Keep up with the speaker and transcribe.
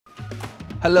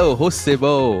Hello, host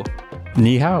Sibo.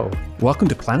 Ni hao. Welcome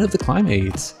to Planet of the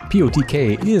Climates.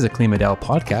 POTK is a KLIMAVERSARY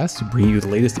podcast to bring you the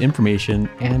latest information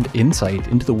and insight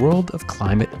into the world of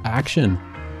climate action.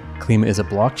 Klima is a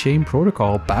blockchain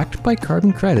protocol backed by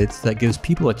carbon credits that gives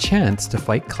people a chance to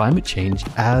fight climate change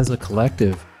as a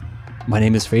collective. My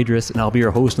name is Phaedrus, and I'll be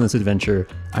your host on this adventure.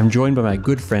 I'm joined by my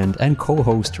good friend and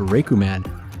co-host, Reku Man.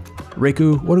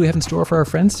 Reku, what do we have in store for our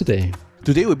friends today?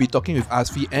 Today we'll be talking with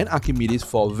Asfi and Archimedes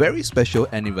for a very special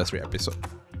anniversary episode.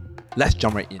 Let's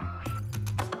jump right in.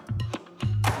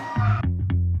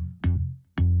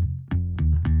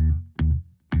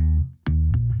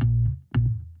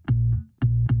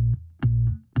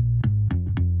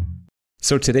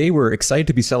 So today we're excited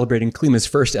to be celebrating Klima's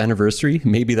first anniversary.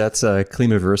 Maybe that's a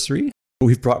KLIMAVERSARY.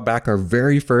 We've brought back our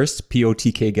very first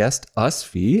POTK guest,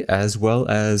 Asfi, as well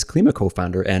as Klima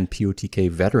co-founder and POTK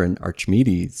veteran,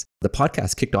 Archimedes. The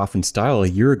podcast kicked off in style a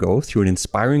year ago through an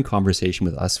inspiring conversation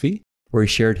with Asfi, where he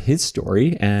shared his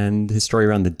story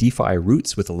around the DeFi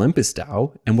roots with Olympus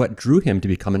DAO and what drew him to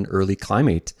become an early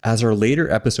climate. As our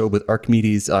later episode with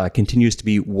Archimedes continues to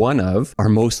be one of our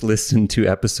most listened to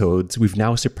episodes, we've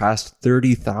now surpassed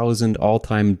 30,000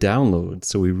 all-time downloads.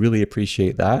 So we really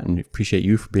appreciate that and appreciate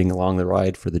you for being along the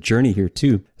ride for the journey here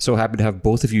too. So happy to have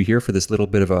both of you here for this little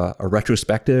bit of a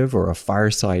retrospective or a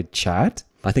fireside chat.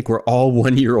 I think we're all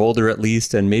 1 year older at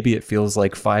least, and maybe it feels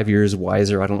like 5 years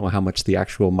wiser. I don't know how much the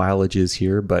actual mileage is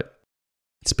here, but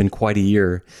it's been quite a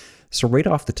year. So right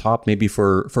off the top, maybe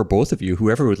for both of you,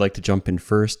 whoever would like to jump in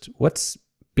first, what's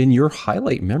been your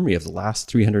highlight memory of the last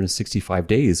 365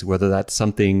 days, whether that's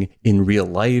something in real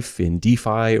life, in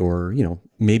DeFi, or,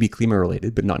 maybe Klima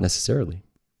related, but not necessarily?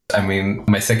 I mean,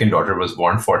 my second daughter was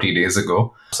born 40 days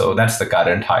ago. So that's the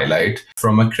current highlight.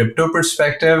 From a crypto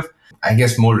perspective, I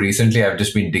guess more recently, I've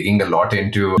just been digging a lot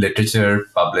into literature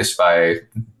published by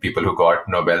people who got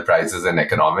Nobel Prizes in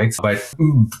economics. But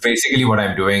basically what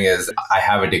I'm doing is I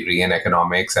have a degree in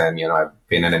economics and, I've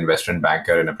been an investment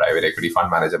banker and a private equity fund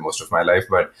manager most of my life.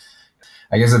 But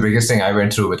I guess the biggest thing I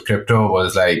went through with crypto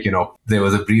was there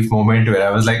was a brief moment where I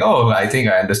was like, oh, I think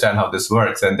I understand how this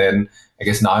works. And then I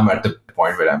guess now I'm at the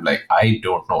point where I'm like, I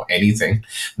don't know anything,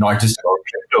 not just about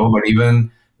crypto, but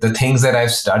even the things that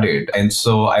I've studied. And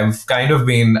so I've kind of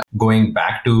been going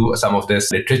back to some of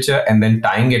this literature and then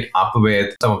tying it up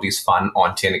with some of these fun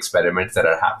on-chain experiments that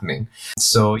are happening.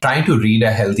 So trying to read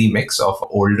a healthy mix of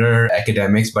older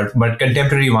academics, but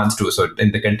contemporary ones too. So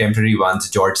in the contemporary ones,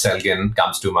 George Selgin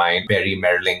comes to mind, Barry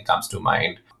Merling comes to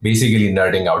mind. Basically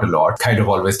nerding out a lot. Kind of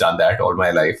always done that all my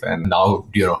life. And now,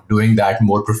 doing that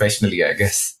more professionally, I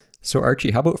guess. So Archie,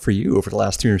 how about for you over the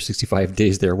last 365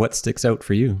 days there? What sticks out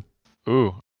for you?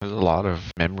 Ooh, there's a lot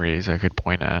of memories I could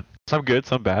point at. Some good,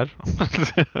 some bad.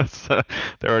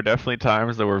 There are definitely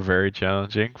times that were very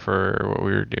challenging for what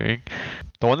we were doing.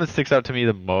 The one that sticks out to me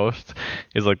the most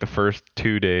is the first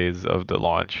 2 days of the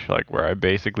launch, where I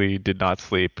basically did not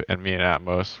sleep, and me and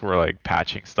Atmos were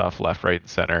patching stuff left, right, and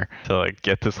center to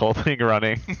get this whole thing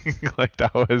running.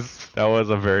 That was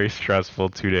a very stressful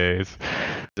 2 days.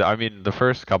 I mean, the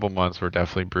first couple months were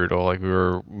definitely brutal. We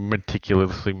were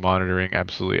meticulously monitoring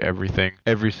absolutely everything,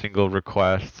 every single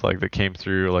request that came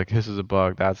through. This is a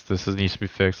bug, this needs to be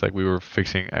fixed. We were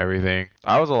fixing everything.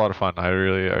 That was a lot of fun. I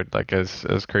really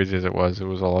as crazy as it was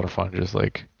a lot of fun just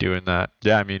doing that.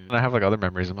 Yeah, I mean, I have other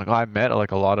memories. I'm I met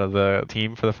a lot of the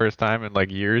team for the first time in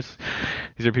years.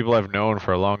 These are people I've known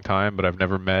for a long time, but I've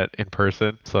never met in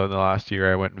person. So in the last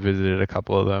year, I went and visited a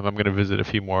couple of them. I'm going to visit a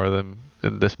few more of them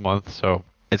in this month. So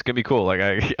it's going to be cool.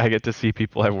 I get to see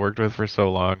people I've worked with for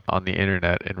so long on the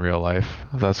internet in real life.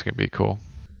 That's going to be cool.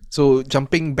 So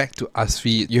jumping back to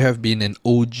Asfi, you have been an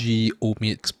OG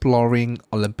OMI exploring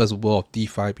Olympus world of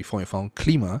DeFi before you found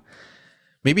Klima.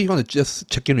 Maybe you want to just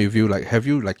check in with you, have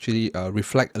you actually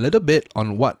reflect a little bit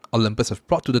on what Olympus has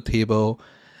brought to the table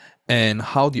and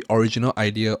how the original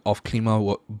idea of Klima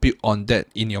was built on that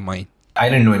in your mind? I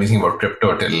didn't know anything about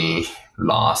crypto till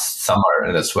last summer.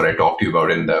 And that's what I talked to you about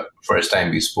in the first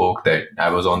time we spoke, that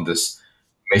I was on this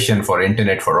mission for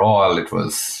internet for all.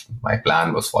 My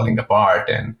plan was falling apart.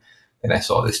 And then I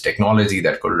saw this technology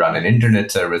that could run an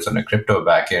internet service on a crypto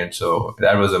backend. So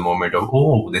that was a moment of,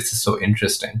 oh, this is so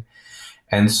interesting.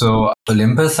 And so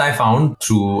Olympus I found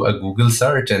through a Google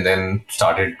search and then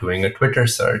started doing a Twitter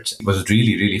search. I was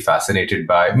really, really fascinated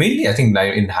by, mainly I think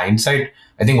in hindsight,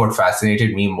 I think what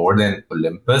fascinated me more than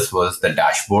Olympus was the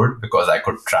dashboard, because I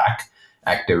could track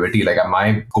activity.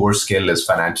 My core skill is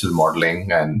financial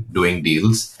modeling and doing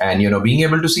deals. And, being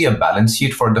able to see a balance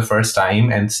sheet for the first time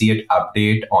and see it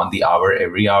update on the hour,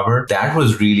 every hour, that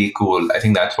was really cool. I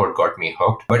think that's what got me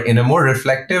hooked. But in a more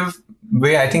reflective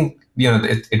way, I think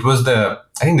it was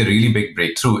I think the really big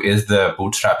breakthrough is the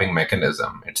bootstrapping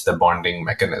mechanism. It's the bonding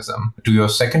mechanism. To your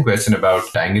second question about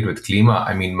tying it with Klima,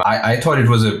 I mean, I thought it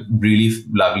was a really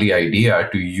lovely idea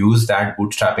to use that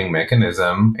bootstrapping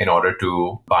mechanism in order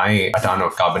to buy a ton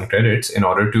of carbon credits in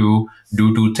order to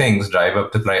do two things: drive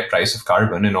up the price of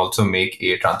carbon and also make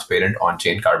a transparent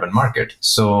on-chain carbon market.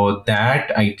 So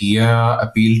that idea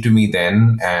appealed to me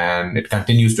then, and it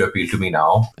continues to appeal to me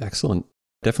now. Excellent.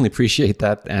 Definitely appreciate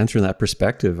that answer and that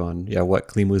perspective on what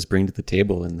Klima's bring to the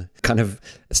table and kind of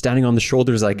standing on the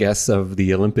shoulders, I guess, of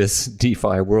the Olympus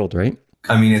DeFi world, right?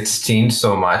 I mean, it's changed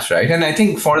so much, right? And I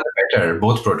think for the better,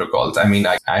 both protocols. I mean,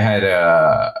 I had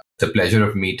the pleasure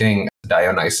of meeting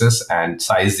Dionysus and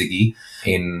Sai Ziggy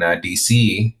in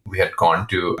DC. We had gone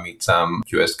to meet some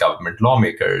US government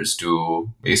lawmakers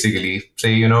to basically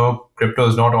say, crypto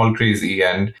is not all crazy.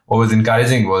 And what was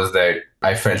encouraging was that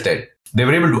I felt that they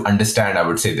were able to understand, I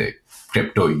would say, the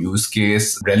crypto use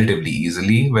case relatively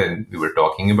easily when we were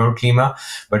talking about Klima.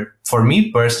 But for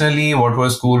me personally, what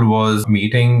was cool was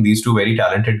meeting these two very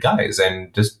talented guys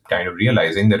and just kind of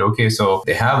realizing that, okay, so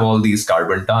they have all these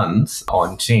carbon tons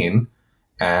on chain,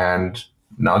 and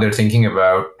now they're thinking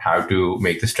about how to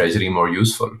make this treasury more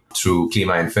useful through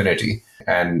Klima Infinity.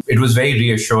 And it was very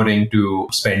reassuring to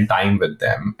spend time with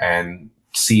them and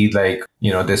see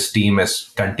this team is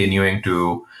continuing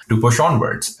to push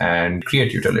onwards and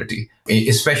create utility,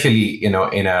 especially in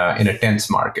a tense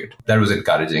market. That was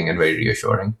encouraging and very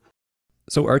reassuring.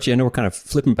 So Archie, I know we're kind of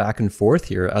flipping back and forth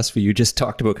here. Asfi, you just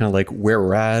talked about kind of like where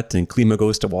we're at, and Klima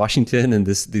goes to Washington, and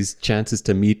these chances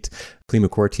to meet Klima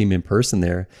core team in person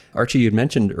there. Archie, you'd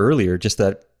mentioned earlier just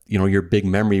that your big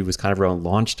memory was kind of around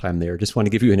launch time there. Just want to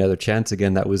give you another chance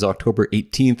again. That was October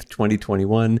 18th,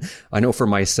 2021. I know for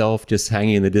myself, just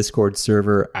hanging in the Discord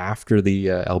server after the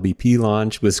LBP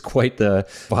launch was quite the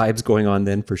vibes going on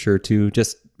then for sure too.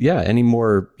 Just, any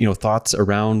more, thoughts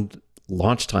around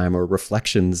launch time or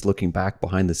reflections looking back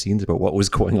behind the scenes about what was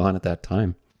going on at that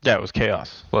time? Yeah, it was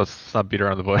chaos. Let's not beat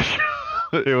around the bush.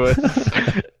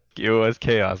 It was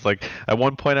chaos. Like at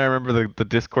one point, I remember the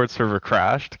Discord server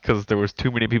crashed because there was too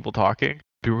many people talking.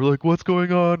 People were like, "What's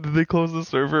going on? Did they close the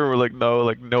server?" We're like,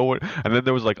 "No, no one." And then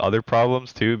there was other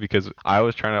problems too, because I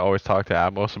was trying to always talk to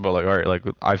Atmos about all right,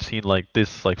 I've seen this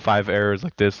 5 errors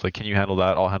like this. Can you handle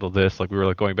that? I'll handle this. We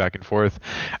were going back and forth,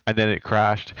 and then it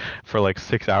crashed for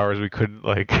 6 hours. We couldn't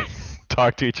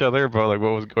talk to each other about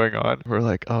what was going on. We're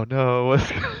like, "Oh no,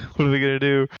 what are we gonna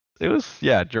do?" It was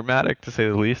dramatic to say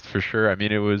the least, for sure. I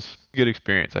mean, it was a good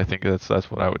experience. I think that's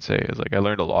what I would say is I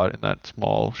learned a lot in that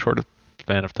small short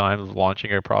span of time of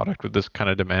launching a product with this kind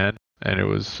of demand, and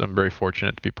I'm very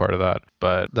fortunate to be part of that.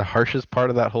 But the harshest part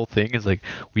of that whole thing is we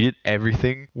did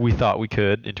everything we thought we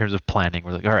could in terms of planning.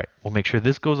 We're all right, we'll make sure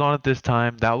this goes on at this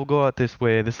time, that will go out this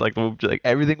way, this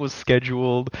everything was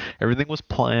scheduled, everything was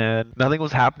planned, nothing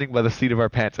was happening by the seat of our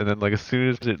pants. And then as soon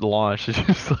as it launched, it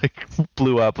just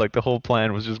blew up. The whole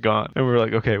plan was just gone, and we're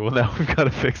okay, well, now we've got to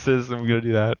fix this and we're gonna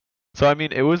do that. So, I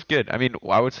mean, it was good. I mean,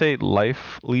 I would say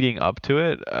life leading up to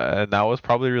it, and that was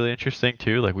probably really interesting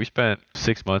too. We spent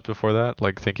 6 months before that,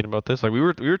 thinking about this. We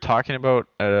were talking about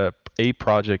a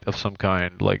project of some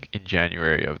kind, in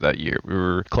January of that year. We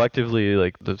were collectively,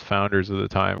 the founders of the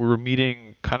time, we were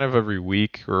meeting kind of every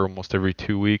week or almost every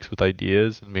 2 weeks with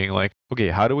ideas and being okay,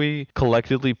 how do we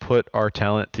collectively put our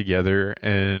talent together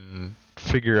and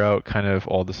figure out kind of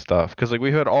all the stuff, because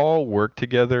we had all worked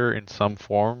together in some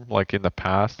form in the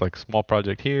past, small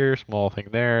project here, small thing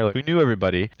there. We knew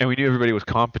everybody and we knew everybody was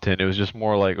competent. It was just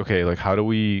more okay, how do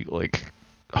we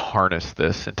harness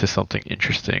this into something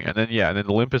interesting? And then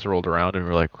Olympus rolled around and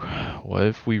we're what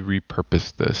if we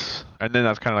repurpose this? And then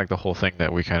that's kind of the whole thing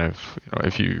that we kind of,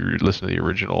 if you listen to the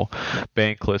original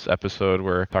Bankless episode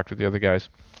where I talked to the other guys,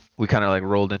 we kind of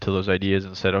rolled into those ideas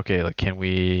and said, okay, can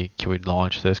we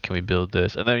launch this? Can we build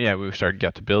this? And then we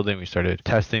got to building. We started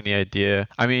testing the idea.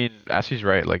 I mean, Asfi's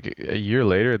right. A year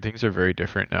later, things are very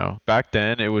different now. Back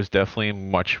then, it was definitely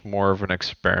much more of an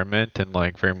experiment and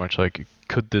very much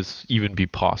could this even be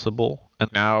possible?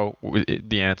 And now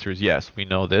the answer is yes. We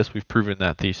know this. We've proven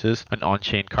that thesis. An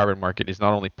on-chain carbon market is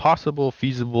not only possible,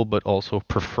 feasible, but also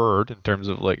preferred in terms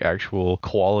of actual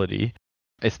quality.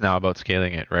 It's now about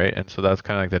scaling it, right? And so that's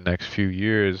kind of the next few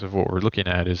years of what we're looking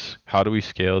at is how do we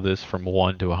scale this from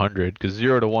 1 to 100? Because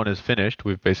 0 to 1 is finished.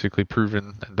 We've basically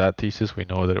proven that thesis. We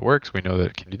know that it works. We know that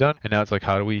it can be done. And now it's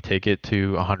how do we take it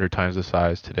to 100 times the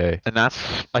size today? And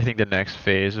that's, I think, the next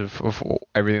phase of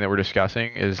everything that we're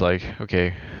discussing is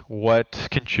okay, what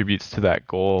contributes to that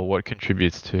goal? What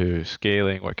contributes to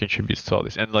scaling? What contributes to all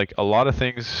this? And a lot of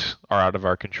things are out of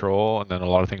our control, and then a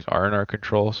lot of things are in our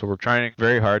control. So we're trying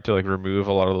very hard to remove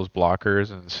a lot of those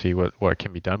blockers and see what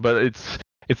can be done. But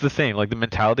it's the same. Like the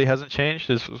mentality hasn't changed.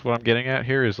 This is what I'm getting at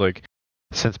here is like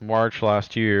since March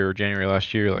last year or January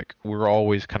last year, like we're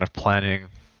always kind of planning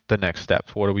the next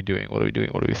steps. What are we doing? What are we doing?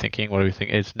 What are we thinking? What are we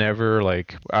thinking? It's never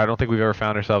like, I don't think we've ever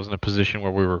found ourselves in a position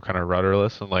where we were kind of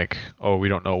rudderless and like, oh, we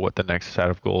don't know what the next set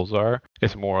of goals are.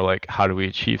 It's more like, how do we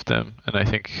achieve them? And I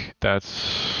think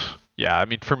that's, yeah, I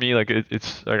mean, for me, like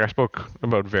it's like I spoke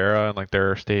about Vera and like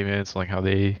their statements and like how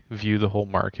they view the whole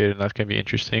market, and that's going to be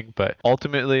interesting. But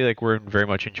ultimately, like we're very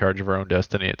much in charge of our own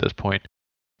destiny at this point.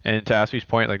 And to Asfi's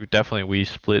point, like definitely we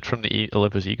split from the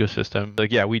Olympus ecosystem.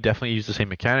 Like, yeah, we definitely use the same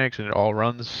mechanics and it all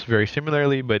runs very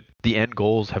similarly, but the end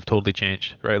goals have totally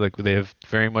changed, right? Like they have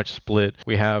very much split.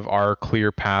 We have our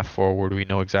clear path forward. We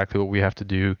know exactly what we have to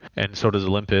do, and so does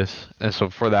Olympus. And so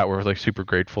for that, we're like super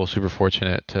grateful, super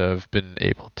fortunate to have been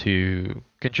able to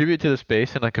contribute to the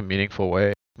space in like a meaningful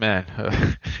way. Man,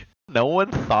 no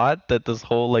one thought that this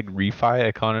whole like refi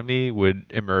economy would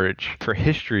emerge. For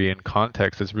history and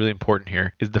context, that's really important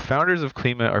here, is the founders of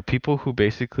Klima are people who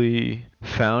basically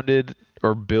founded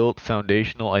or built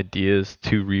foundational ideas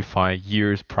to refi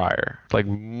years prior.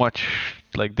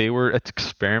 Like they were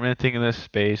experimenting in this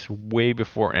space way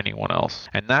before anyone else.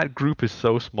 And that group is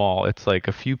so small. It's like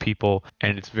a few people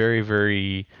and it's very,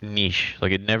 very niche.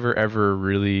 Like it never ever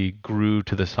really grew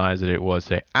to the size that it was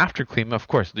today. After Klima, of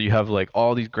course, you have like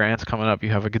all these grants coming up. You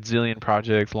have a gazillion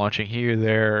projects launching here,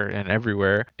 there, and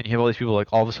everywhere. And you have all these people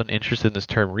like all of a sudden interested in this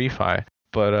term refi.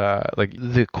 But like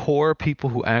the core people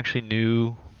who actually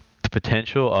knew the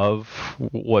potential of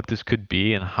what this could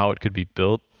be and how it could be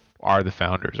built are the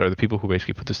founders, are the people who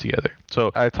basically put this together.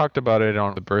 So I talked about it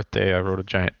on the birthday. I wrote a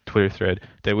giant Twitter thread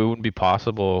that we wouldn't be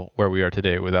possible where we are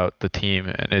today without the team,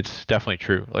 and it's definitely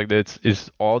true. Like it's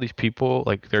all these people,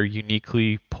 like they're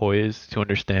uniquely poised to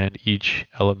understand each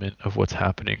element of what's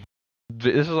happening.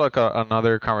 This is like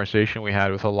another conversation we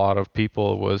had with a lot of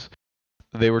people was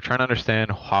they were trying to understand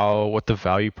what the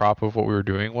value prop of what we were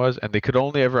doing was, and they could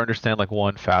only ever understand like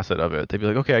one facet of it. They'd be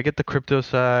like, okay, I get the crypto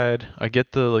side, I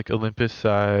get the like Olympus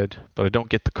side, but I don't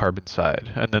get the carbon side.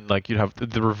 And then like you'd have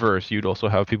the reverse. You'd also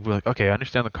have people like, okay, I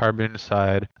understand the carbon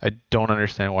side, I don't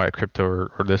understand why crypto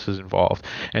or this is involved.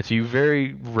 And so you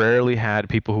very rarely had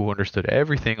people who understood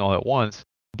everything all at once.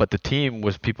 But the team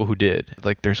was people who did.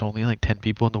 Like there's only like 10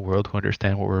 people in the world who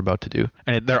understand what we're about to do,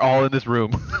 and they're all in this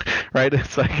room, right?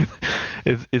 It's like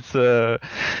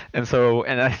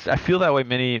and I feel that way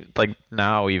many like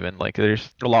now even like there's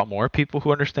a lot more people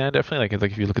who understand definitely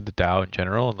like if you look at the DAO in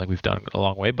general, and like we've done a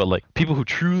long way, but like people who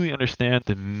truly understand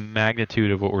the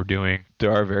magnitude of what we're doing,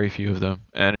 there are very few of them,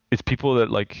 and it's people that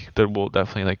will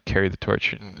definitely like carry the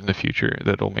torch in the future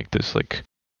that will make this like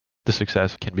the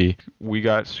success can be. We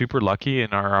got super lucky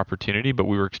in our opportunity, but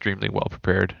we were extremely well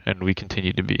prepared, and we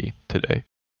continue to be today.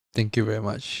 Thank you very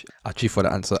much, Archie, for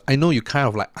the answer. I know you kind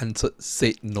of like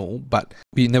said no, but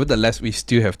nevertheless, we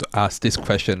still have to ask this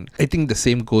question. I think the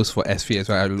same goes for Asfi as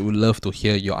well. I would love to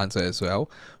hear your answer as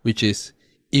well, which is,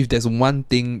 if there's one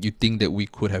thing you think that we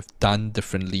could have done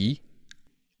differently,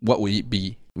 what would it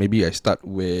be? Maybe I start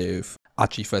with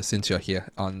Archie first, since you're here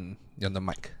on the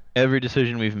mic. Every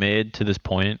decision we've made to this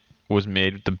point was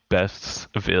made with the best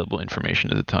available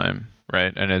information at the time,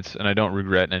 right? And I don't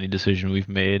regret any decision we've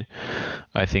made.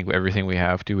 I think everything we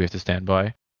have to stand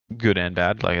by, good and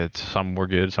bad. Like some were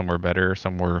good, some were better,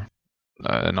 some were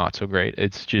not so great.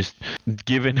 It's just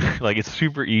given like it's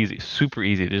super easy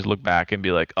to just look back and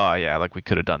be like, oh yeah, like we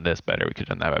could have done this better, we could have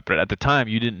done that better. But at the time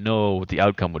you didn't know what the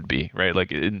outcome would be, right?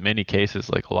 Like in many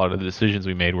cases, like a lot of the decisions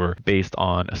we made were based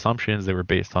on assumptions, they were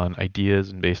based on ideas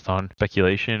and based on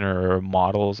speculation or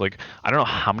models. Like I don't know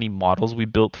how many models we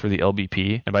built for the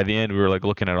LBP, and by the end we were like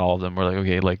looking at all of them, we're like,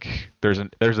 okay, like there's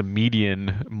a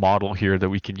median model here that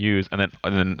we can use, and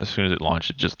then as soon as it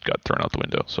launched, it just got thrown out the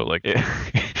window. So like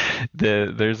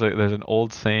there's an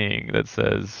old saying that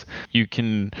says you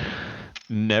can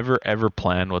never ever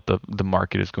plan what the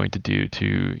market is going to do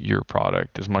to your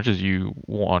product as much as you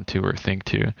want to or think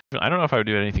to. I don't know if I would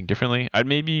do anything differently. I'd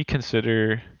maybe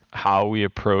consider how we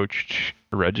approached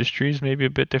registries maybe a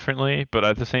bit differently, but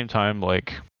at the same time,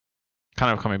 like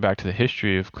kind of coming back to the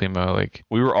history of Klima, like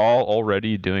we were all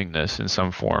already doing this in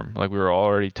some form. Like we were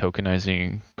already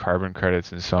tokenizing carbon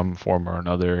credits in some form or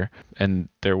another. And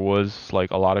there was like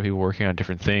a lot of people working on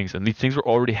different things, and these things were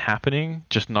already happening,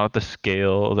 just not at the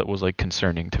scale that was like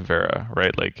concerning to Vera,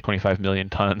 right? Like 25 million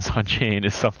tons on chain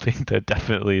is something that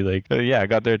definitely like,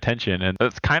 got their attention. And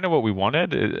that's kind of what we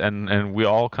wanted. And we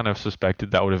all kind of suspected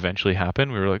that would eventually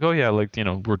happen. We were like, oh yeah, like,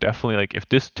 we're definitely like, if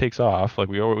this takes off, like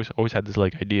we always had this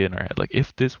like idea in our head, like,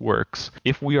 if this works,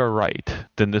 if we are right,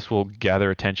 then this will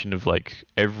gather attention of like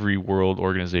every world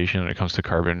organization when it comes to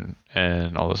carbon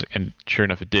and all this. And sure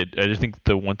enough, it did. I just think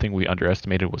the one thing we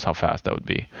underestimated was how fast that would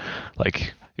be.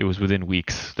 Like, it was within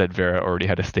weeks that Vera already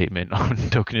had a statement on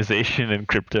tokenization and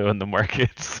crypto and the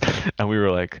markets. And we were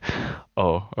like,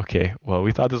 oh, okay, well,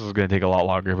 we thought this was going to take a lot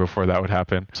longer before that would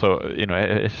happen. So, you know,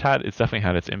 it's definitely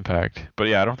had its impact. But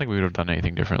yeah, I don't think we would have done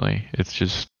anything differently. It's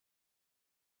just,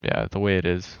 yeah, the way it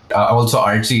is. Also,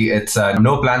 Archie, it's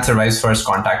no plan survives first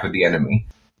contact with the enemy.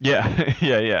 Yeah,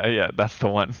 yeah. That's the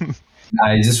one.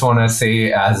 I just want to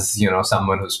say, as you know,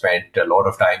 someone who spent a lot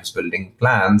of times building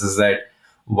plans, is that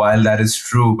while that is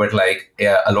true, but like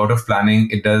a lot of planning,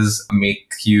 it does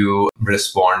make you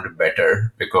respond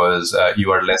better because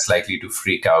you are less likely to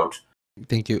freak out.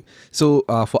 Thank you. So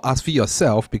for Asfi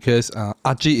yourself, because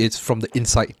Archie is from the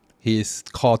inside, his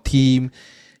core team,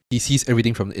 he sees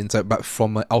everything from the inside, but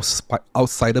from an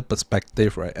outsider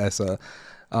perspective, right? As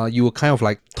you were kind of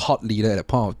like thought leader at a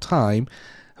point of time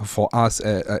for us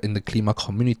in the Klima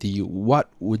community, what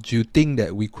would you think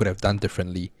that we could have done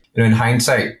differently? You know, in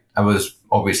hindsight, I was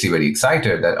obviously very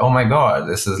excited that, oh my God,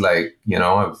 this is like, you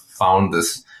know, I've found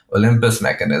this Olympus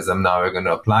mechanism. Now we're going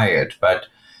to apply it. But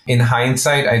in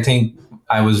hindsight, I think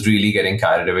I was really getting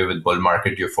carried away with bull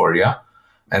market euphoria.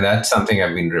 And that's something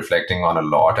I've been reflecting on a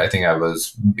lot. I think I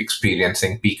was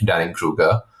experiencing peak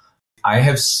Dunning-Kruger. I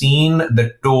have seen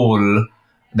the toll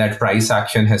that price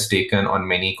action has taken on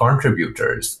many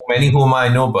contributors, many whom I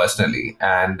know personally.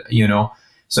 And, you know,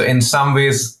 so in some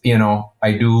ways, you know,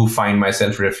 I do find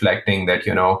myself reflecting that,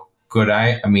 you know, could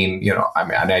I mean,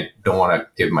 and I don't want to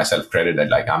give myself credit that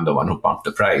like I'm the one who pumped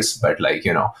the price, but like,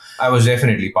 you know, I was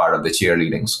definitely part of the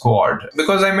cheerleading squad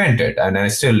because I meant it. And I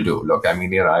still do. Look, I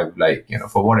mean, you know, I've like, you know,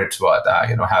 for what it's worth,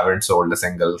 you know, haven't sold a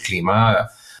single Klima.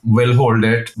 Will hold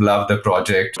it, love the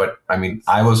project. But I mean,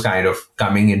 I was kind of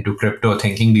coming into crypto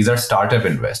thinking these are startup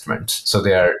investments. So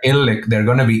they're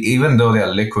going to be, even though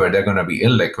they're liquid, they're going to be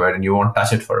illiquid and you won't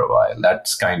touch it for a while.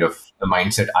 That's kind of the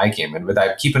mindset I came in with.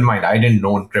 I keep in mind, I didn't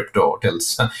know crypto till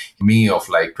May of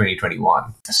like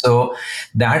 2021. So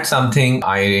that's something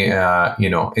I,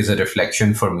 you know, is a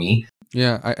reflection for me.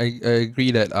 Yeah, I agree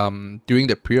that during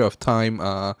that period of time,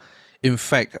 in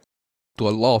fact, to a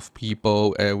lot of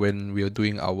people when we were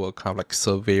doing our kind of like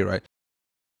survey, right?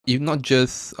 If not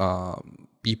just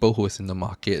people who was in the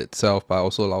market itself, but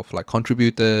also a lot of like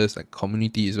contributors, like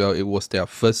community as well. It was their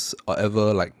first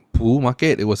ever like bull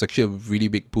market. It was actually a really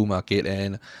big bull market,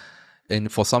 and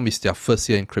for some it's their first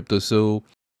year in crypto. So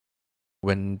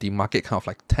when the market kind of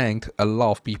like tanked, a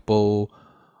lot of people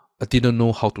didn't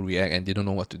know how to react and didn't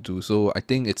know what to do. So I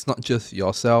think it's not just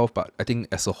yourself, but I think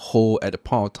as a whole, at the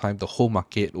point of time, the whole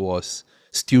market was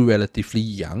still relatively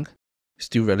young,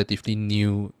 still relatively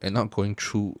new, and not going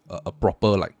through a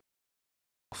proper like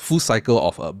full cycle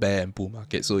of a bear and bull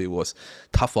market. So it was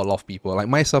tough for a lot of people, like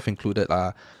myself included.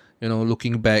 You know,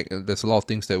 looking back, there's a lot of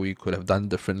things that we could have done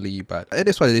differently, but it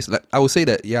is what it is. Like I would say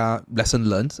that, yeah, lesson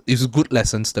learned. It's good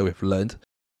lessons that we've learned.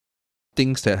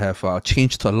 Things that have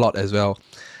changed a lot as well.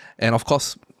 And of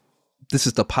course, this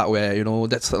is the part where, you know,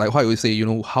 that's like what I would say, you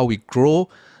know, how we grow,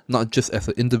 not just as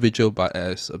an individual, but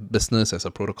as a business, as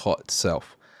a protocol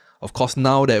itself. Of course,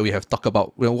 now that we have talked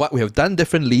about, you know, what we have done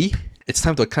differently, it's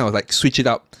time to kind of like switch it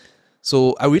up.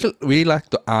 So I really like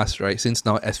to ask, right, since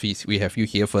now Asfi, we have you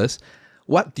here first,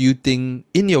 what do you think,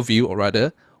 in your view, or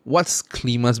rather, what's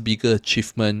Klima's bigger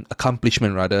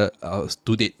accomplishment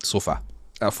to date so far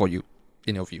for you,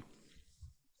 in your view?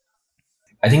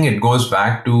 I think it goes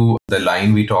back to the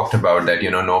line we talked about that, you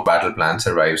know, no battle plan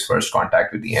survives first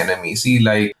contact with the enemy. See,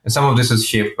 like some of this is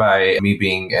shaped by me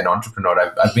being an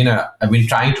entrepreneur. I've been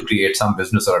trying to create some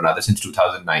business or another since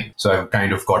 2009. So I've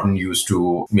kind of gotten used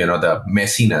to, you know, the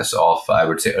messiness of, I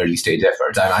would say, early stage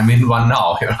efforts. I'm in one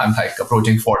now. You know, I'm like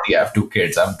approaching 40. I have 2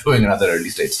 kids. I'm doing another early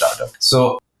stage startup.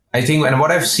 So I think, and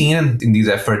what I've seen in these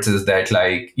efforts is that,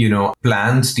 like, you know,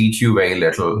 plans teach you very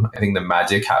little. I think the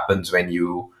magic happens when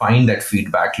you find that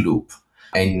feedback loop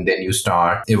and then you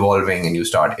start evolving and you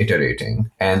start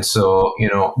iterating. And so, you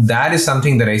know, that is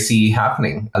something that I see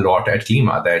happening a lot at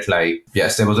Klima, that like,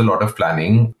 yes, there was a lot of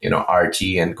planning, you know,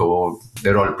 Archie and co,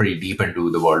 they're all pretty deep into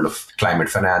the world of climate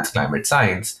finance, climate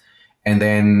science. And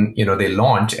then, you know, they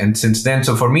launch. And since then,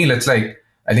 so for me, let's like,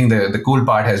 I think the cool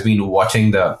part has been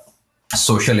watching the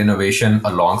social innovation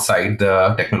alongside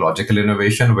the technological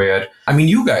innovation, where, I mean,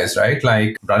 you guys, right?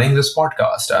 Like running this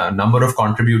podcast, a number of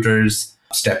contributors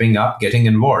stepping up, getting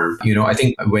involved. You know, I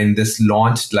think when this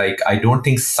launched, like, I don't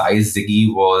think Size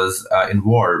Ziggy was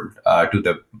involved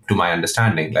to my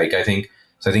understanding. Like, I think,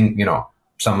 you know,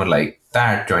 someone like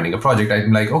that joining a project,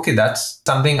 I'm like, okay, that's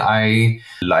something I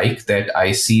like, that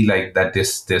I see like that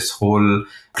this whole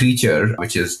creature,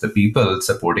 which is the people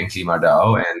supporting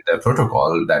KlimaDAO and the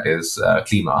protocol that is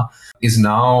Klima, is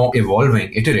now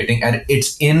evolving, iterating, and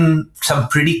it's in some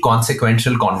pretty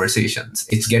consequential conversations.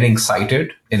 It's getting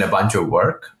cited in a bunch of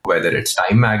work, whether it's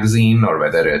Time Magazine or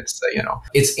whether it's,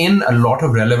 it's in a lot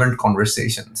of relevant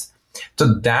conversations.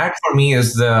 So that for me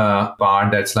is the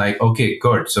part that's like, okay,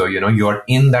 good. So, you're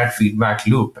in that feedback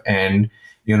loop. And,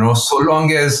 so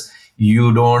long as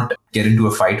you don't get into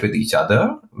a fight with each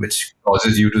other, which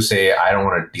causes you to say, I don't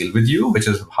want to deal with you, which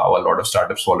is how a lot of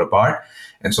startups fall apart.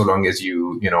 And so long as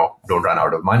you, don't run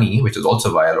out of money, which is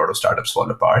also why a lot of startups fall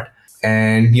apart.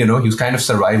 And, you kind of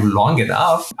survive long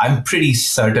enough, I'm pretty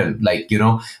certain, like,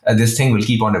 this thing will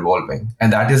keep on evolving.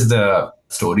 And that is the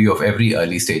story of every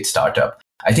early stage startup.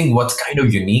 I think what's kind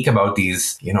of unique about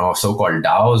these, so-called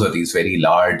DAOs, or these very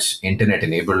large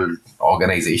internet-enabled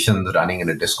organizations running in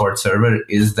a Discord server,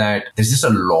 is that there's just a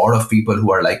lot of people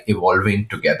who are like evolving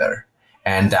together.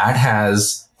 And that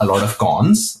has a lot of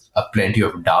cons, plenty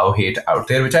of DAO hate out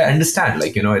there, which I understand.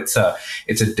 Like, it's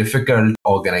a difficult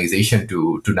organization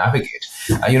to navigate,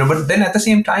 but then at the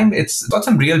same time, it's got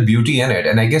some real beauty in it.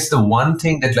 And I guess the one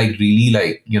thing that like really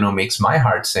like, makes my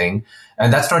heart sing,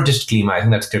 and that's not just Klima, I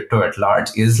think that's crypto at large,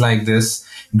 is like this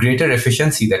greater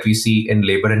efficiency that we see in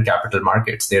labor and capital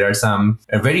markets. There are some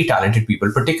very talented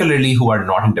people, particularly who are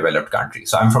not in developed countries.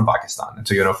 So I'm from Pakistan. And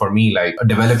so, for me, like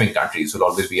developing countries will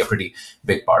always be a pretty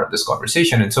big part of this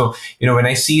conversation. And so, when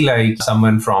I see like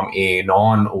someone from a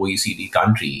non-OECD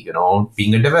country,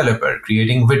 being a developer,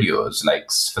 creating videos, like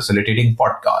facilitating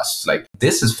podcasts, like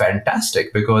this is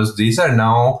fantastic, because these are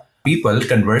now people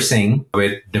conversing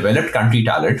with developed country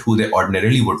talent who they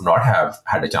ordinarily would not have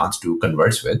had a chance to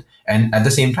converse with. And at the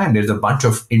same time, there's a bunch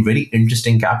of very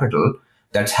interesting capital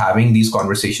that's having these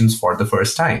conversations for the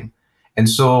first time. And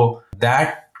so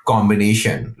that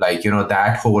combination, like,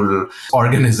 that whole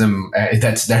organism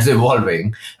that's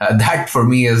evolving, that for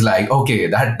me is like, okay,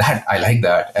 that I like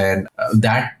that. And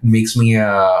that makes me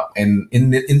an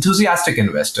enthusiastic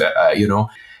investor,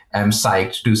 I'm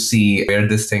psyched to see where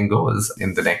this thing goes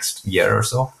in the next year or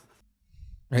so.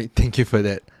 Right, thank you for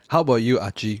that. How about you,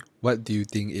 Archie? What do you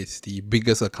think is the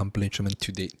biggest accomplishment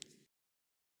to date?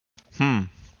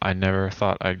 I never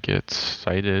thought I'd get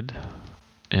cited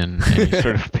in any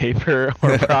sort of paper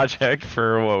or project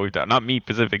for what we've done. Not me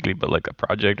specifically, but like a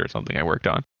project or something I worked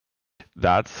on.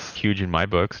 That's huge in my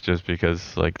books, just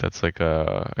because like that's like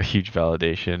a huge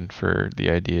validation for the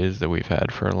ideas that we've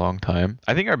had for a long time.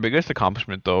 I think our biggest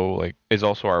accomplishment, though, like is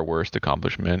also our worst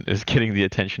accomplishment, is getting the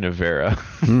attention of Vera.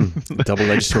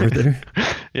 Double-edged sword there.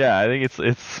 Yeah, I think it's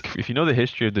if you know the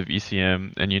history of the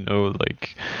VCM, and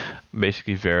like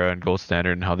basically Vera and Gold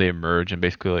Standard and how they emerged and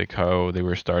basically like how they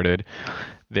were started.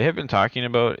 They have been talking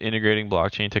about integrating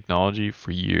blockchain technology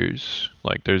for years.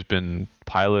 Like there's been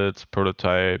pilots,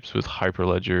 prototypes with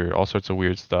Hyperledger, all sorts of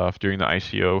weird stuff during the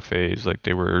ICO phase. Like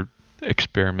they were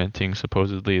experimenting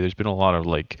supposedly. There's been a lot of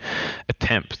like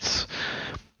attempts.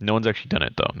 No one's actually done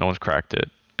it though. No one's cracked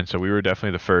it. And so we were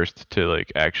definitely the first to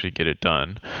like actually get it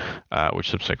done, which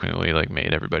subsequently like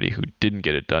made everybody who didn't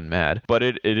get it done mad. But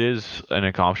it is an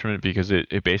accomplishment because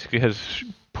it basically has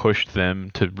pushed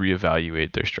them to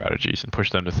reevaluate their strategies and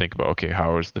push them to think about, okay,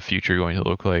 how is the future going to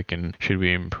look like, and should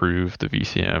we improve the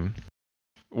VCM?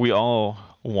 We all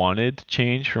wanted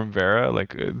change from Vera.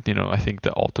 Like, I think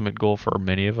the ultimate goal for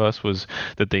many of us was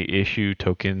that they issue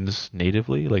tokens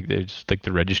natively. Like,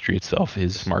 the registry itself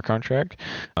is smart contract.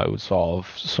 It would solve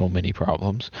so many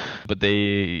problems. But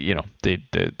that's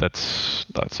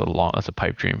a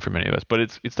pipe dream for many of us. But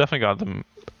it's definitely got them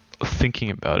thinking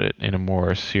about it in a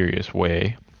more serious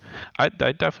way. I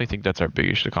definitely think that's our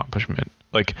biggest accomplishment.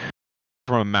 Like,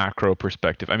 from a macro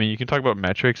perspective, I mean, you can talk about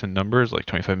metrics and numbers, like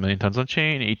 25 million tons on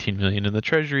chain, 18 million in the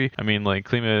treasury. I mean, like,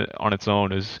 Klima on its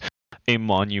own is a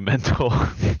monumental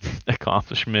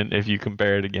accomplishment if you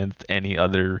compare it against any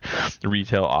other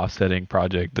retail offsetting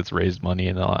project that's raised money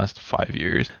in the last 5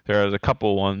 years. There are a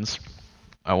couple ones.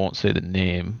 I won't say the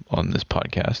name on this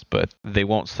podcast, but they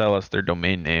won't sell us their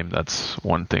domain name. That's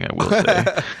one thing I will say.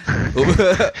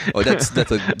 Oh,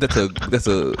 that's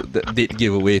a dead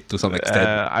giveaway to some extent.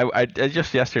 I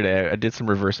just yesterday I did some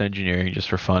reverse engineering just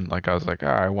for fun. Like I was like,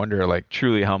 I wonder like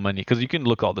truly how many, because you can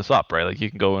look all this up, right? Like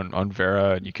you can go on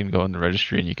Vera and you can go in the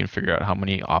registry and you can figure out how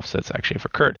many offsets actually have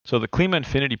occurred. So the Klima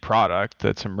Infinity product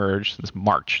that's emerged since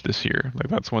March this year, like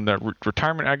that's when that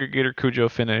retirement aggregator Cujo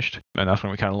finished, and that's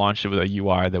when we kind of launched it with a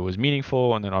UI that was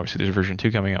meaningful, and then obviously there's version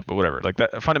 2 coming up, but whatever. Like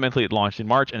that, fundamentally it launched in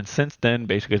March, and since then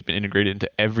basically it's been integrated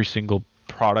into every single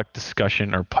product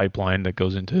discussion or pipeline that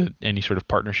goes into any sort of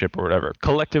partnership or whatever.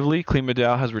 Collectively,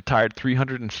 KlimaDAO has retired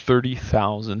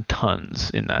 330,000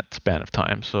 tons in that span of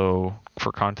time. So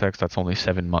for context, that's only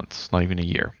 7 months, not even a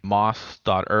year.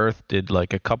 Moss.Earth did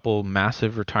like a couple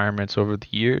massive retirements over the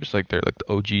years. Like they're like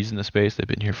the OGs in the space. They've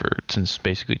been here since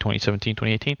basically 2017,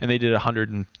 2018, and they did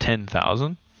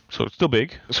 110,000. So it's still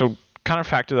big. So kind of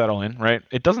factor that all in, right?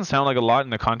 It doesn't sound like a lot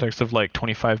in the context of like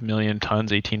 25 million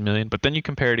tons, 18 million, but then you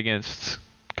compare it against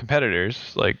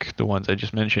competitors like the ones I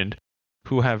just mentioned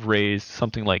who have raised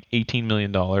something like $18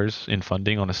 million in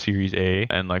funding on a Series A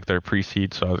and like their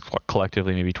pre-seed, so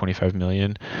collectively maybe 25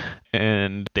 million.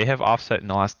 And they have offset in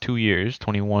the last 2 years,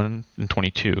 21 and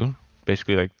 22,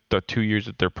 basically like the 2 years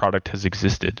that their product has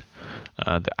existed.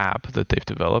 The app that they've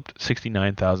developed,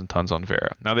 69,000 tons on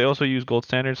Vera. Now they also use gold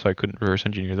standards, so I couldn't reverse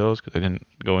engineer those because I didn't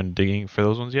go in digging for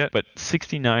those ones yet, but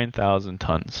 69,000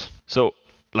 tons. So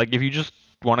like if you just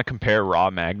want to compare raw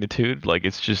magnitude, like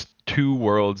it's just two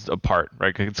worlds apart,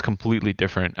 right? It's completely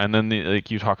different. And then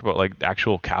like you talk about like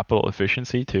actual capital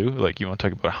efficiency too. Like you want to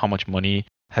talk about how much money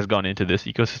has gone into this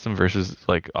ecosystem versus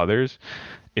like others.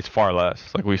 It's far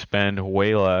less. Like we spend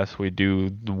way less, we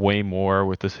do way more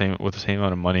with the same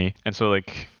amount of money. And so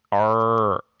like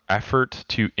our effort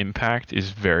to impact is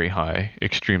very high,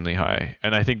 extremely high.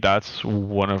 And I think that's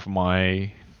one of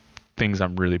my things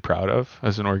I'm really proud of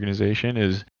as an organization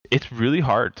is it's really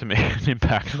hard to make an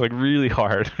impact, like really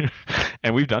hard.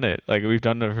 And we've done it. Like we've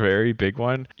done a very big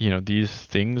one. You know, these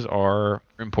things are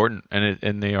important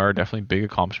and they are definitely big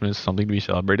accomplishments, something to be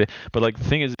celebrated. But like the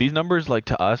thing is these numbers like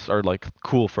to us are like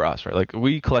cool for us, right? Like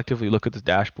we collectively look at this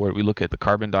dashboard, we look at the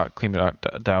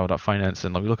carbon.klima.dao.finance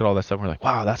and like we look at all that stuff and we're like,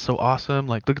 wow, that's so awesome.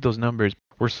 Like look at those numbers.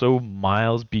 We're so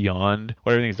miles beyond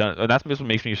what everything's done. And that's what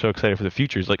makes me so excited for the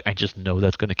future is like, I just know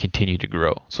that's going to continue to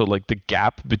grow. So like the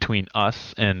gap between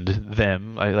us and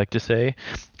them, I like to say,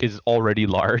 is already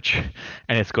large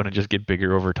and it's going to just get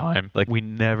bigger over time. Like we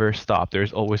never stop.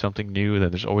 There's always something new,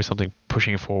 that there's always something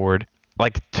pushing forward.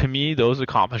 Like to me, those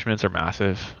accomplishments are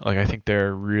massive. Like I think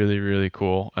they're really, really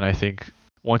cool. And I think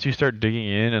once you start digging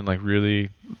in and like really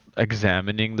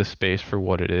examining the space for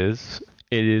what it is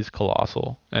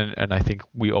colossal. And I think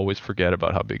we always forget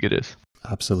about how big it is.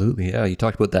 Absolutely. Yeah. You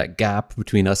talked about that gap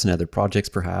between us and other projects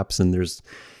perhaps, and there's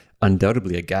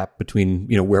undoubtedly a gap between,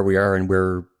 you know, where we are and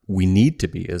where we need to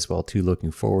be as well too,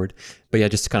 looking forward. But yeah,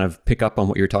 just to kind of pick up on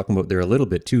what you're talking about there a little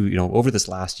bit too, you know, over this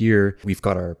last year, we've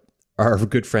got our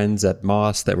good friends at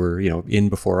Moss that were, you know, in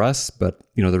before us, but,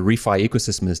 you know, the refi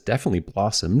ecosystem has definitely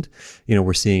blossomed. You know,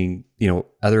 we're seeing, you know,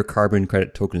 other carbon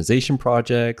credit tokenization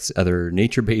projects, other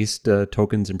nature-based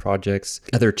tokens and projects,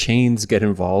 other chains get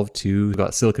involved too. We've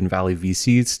got Silicon Valley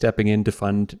VCs stepping in to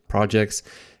fund projects.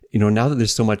 You know, now that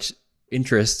there's so much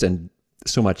interest and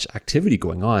so much activity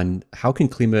going on, how can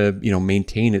Klima, you know,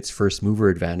 maintain its first mover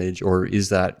advantage, or is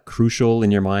that crucial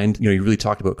in your mind? You know, you really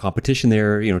talked about competition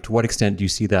there. You know, to what extent do you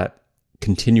see that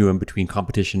continuum between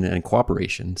competition and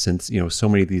cooperation, since, you know, so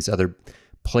many of these other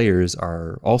players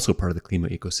are also part of the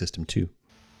Klima ecosystem too?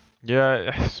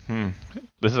 Yeah,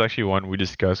 this is actually one we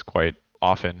discuss quite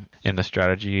often in the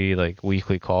strategy like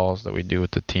weekly calls that we do with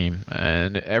the team,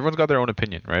 and everyone's got their own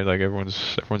opinion, right? Like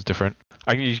everyone's different.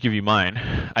 I can just give you mine.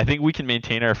 I think we can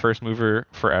maintain our first mover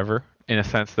forever in a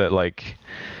sense that like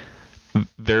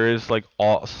there is like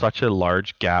such a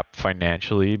large gap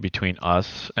financially between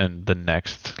us and the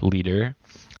next leader,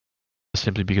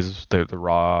 simply because of the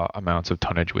raw amounts of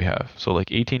tonnage we have. So like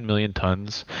 18 million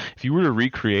tons. If you were to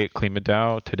recreate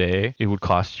KlimaDAO today, it would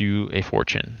cost you a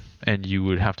fortune. And you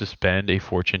would have to spend a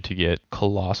fortune to get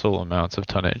colossal amounts of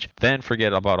tonnage. Then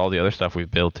forget about all the other stuff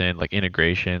we've built in, like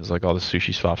integrations, like all the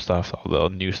sushi swap stuff, all the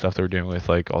new stuff that we're doing with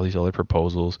like all these other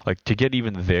proposals. Like to get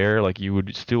even there, like you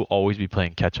would still always be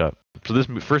playing catch up. So this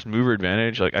first mover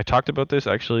advantage, like I talked about this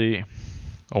actually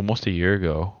almost a year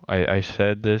ago. I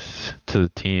said this to the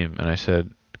team and I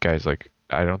said, guys, like,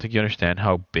 I don't think you understand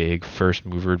how big first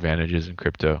mover advantage is in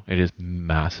crypto. It is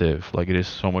massive. Like it is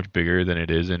so much bigger than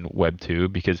it is in Web 2,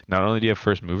 because not only do you have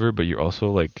first mover, but you're also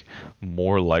like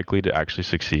more likely to actually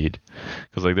succeed.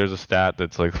 Because like there's a stat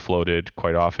that's like floated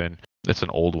quite often. It's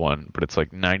an old one, but it's like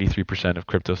 93% of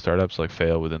crypto startups like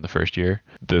fail within the first year.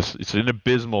 It's an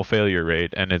abysmal failure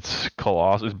rate, and it's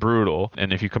colossal. It's brutal.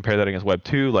 And if you compare that against Web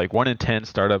 2, like 1 in 10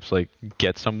 startups like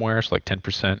get somewhere, so like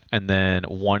 10%, and then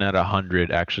 1 out of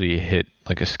 100 actually hit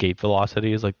like escape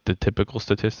velocity is like the typical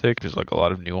statistic. There's like a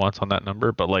lot of nuance on that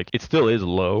number, but like it still is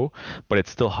low, but it's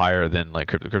still higher than like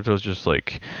crypto. Crypto is just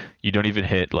like you don't even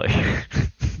hit like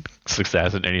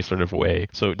success in any sort of way.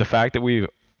 So the fact that we've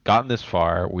gotten this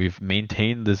far, we've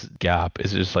maintained this gap,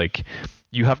 is just like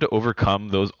you have to overcome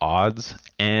those odds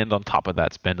and on top of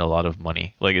that spend a lot of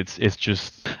money. Like it's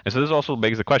just, and so this also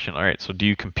begs the question, all right, so do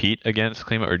you compete against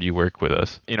Klima or do you work with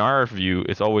us? In our view,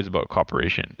 it's always about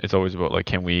cooperation. It's always about like,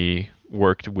 can we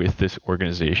work with this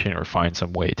organization or find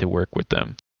some way to work with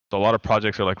them? So a lot of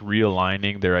projects are like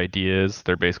realigning their ideas.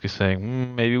 They're basically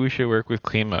saying, maybe we should work with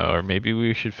Klima, or maybe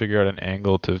we should figure out an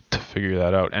angle to figure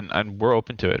that out. And we're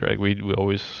open to it, right? We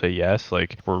always say yes.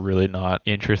 Like, we're really not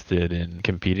interested in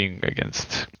competing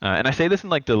against. And I say this in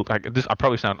like this. I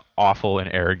probably sound awful and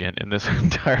arrogant in this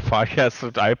entire podcast.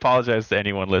 So I apologize to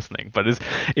anyone listening, but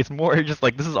it's more just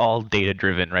like, this is all data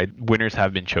driven, right? Winners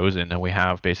have been chosen, and we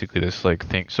have basically this like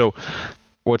thing. So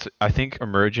what's I think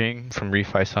emerging from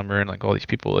Refi Summer and like all these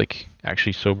people like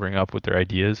actually sobering up with their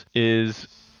ideas is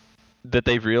that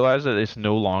they've realized that it's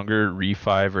no longer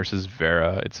Refi versus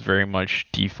Vera. It's very much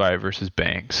DeFi versus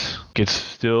banks. It's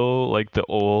still like the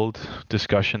old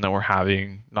discussion that we're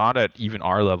having, not at even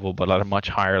our level, but at a much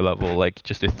higher level, like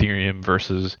just Ethereum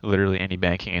versus literally any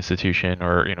banking institution,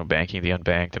 or, you know, banking the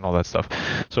unbanked and all that stuff.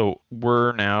 So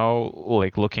we're now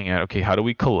like looking at, okay, how do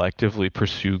we collectively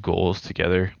pursue goals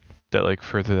together that like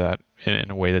further that in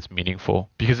a way that's meaningful?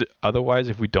 Because otherwise,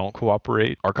 if we don't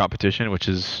cooperate, our competition, which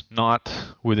is not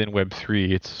within Web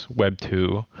 3, it's Web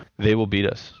 2, they will beat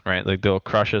us, right? Like, they'll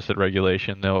crush us at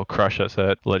regulation, they'll crush us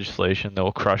at legislation,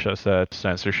 they'll crush us at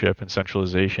censorship and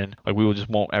centralization. Like, we will just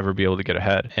won't ever be able to get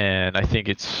ahead. And I think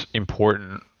it's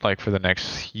important, like, for the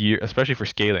next year, especially for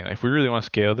scaling. Like, if we really want to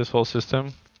scale this whole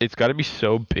system, it's got to be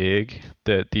so big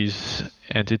that these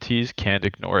entities can't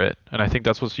ignore it. And I think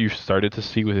that's what you've started to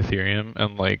see with Ethereum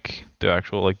and like the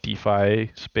actual like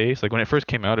DeFi space. Like when it first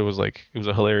came out, it was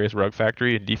a hilarious rug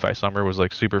factory, and DeFi Summer was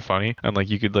like super funny. And like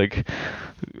you could like,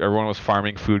 everyone was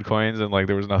farming food coins, and like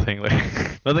there was nothing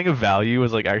like nothing of value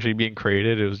was like actually being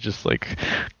created. It was just like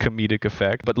comedic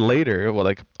effect. But later, well,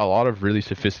 like a lot of really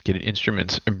sophisticated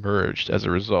instruments emerged as a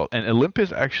result. And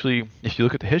Olympus actually, if you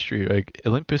look at the history, like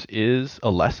Olympus is a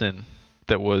lesson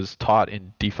that was taught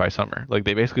in DeFi Summer. Like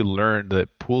they basically learned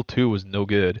that Pool 2 was no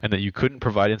good and that you couldn't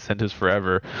provide incentives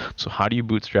forever. So how do you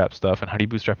bootstrap stuff, and how do you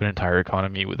bootstrap an entire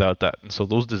economy without that? And so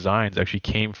those designs actually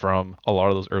came from a lot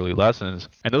of those early lessons.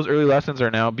 And those early lessons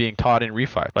are now being taught in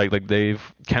Refi. Like they've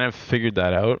kind of figured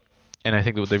that out. And I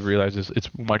think that what they've realized is it's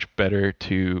much better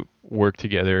to work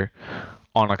together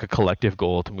on like a collective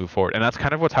goal to move forward. And that's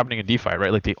kind of what's happening in DeFi,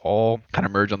 right? Like they all kind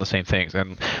of merge on the same things,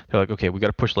 and they're like, okay, we got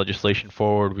to push legislation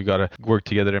forward. We got to work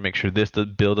together to make sure the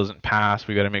bill doesn't pass.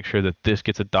 We got to make sure that this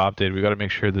gets adopted. We got to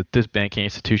make sure that this banking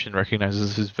institution recognizes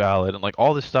this is valid, and like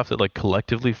all this stuff that like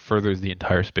collectively furthers the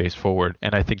entire space forward.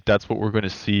 And I think that's what we're going to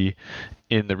see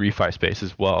in the Refi space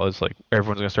as well. Is like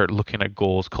everyone's going to start looking at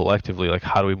goals collectively, like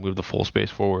how do we move the full space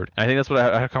forward? And I think that's what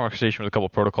I had a conversation with a couple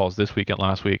of protocols this week and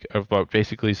last week about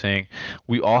basically saying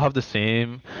we all have the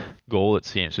same goal, it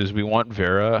seems, is we want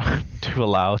Vera to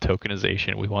allow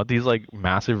tokenization. We want these like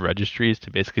massive registries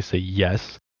to basically say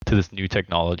yes to this new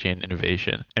technology and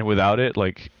innovation. And without it,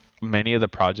 like many of the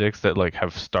projects that like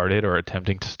have started or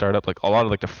attempting to start up, like a lot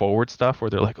of like the forward stuff where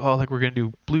they're like, oh, like we're going to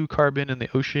do blue carbon in the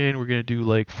ocean, we're going to do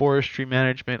like forestry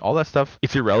management, all that stuff,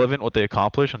 it's irrelevant what they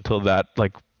accomplish until that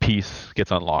like piece gets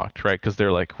unlocked, right? Because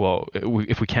they're like, well,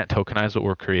 if we can't tokenize what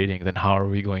we're creating, then how are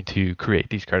we going to create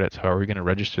these credits? How are we going to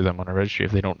register them on a registry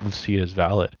if they don't see it as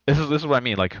valid? This is what I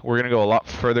mean. Like we're going to go a lot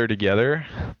further together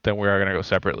than we are going to go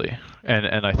separately. And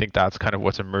I think that's kind of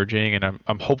what's emerging, and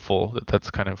I'm hopeful that that's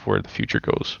kind of where the future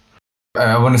goes.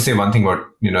 I want to say one thing about,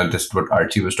 just what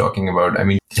Archie was talking about. I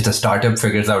mean, if a startup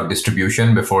figures out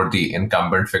distribution before the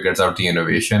incumbent figures out the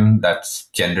innovation, that's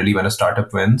generally when a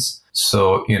startup wins.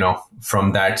 So,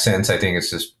 from that sense, I think it's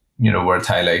just, worth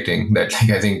highlighting that,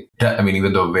 like, I mean,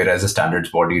 even though whereas a standards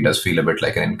body does feel a bit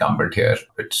like an incumbent here,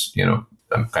 it's,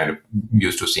 I'm kind of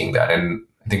used to seeing that. And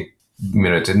I think,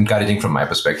 it's encouraging from my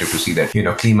perspective to see that,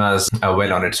 Klima's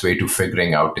well on its way to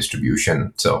figuring out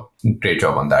distribution. So great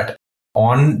job on that.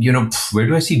 On, where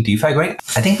do I see DeFi going?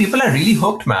 I think people are really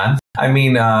hooked, man. I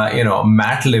mean,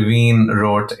 Matt Levine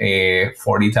wrote a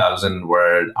 40,000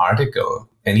 word article,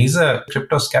 and he's a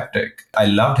crypto skeptic. I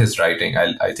loved his writing.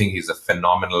 I think he's a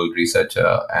phenomenal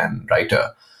researcher and writer.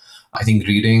 I think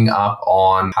reading up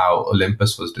on how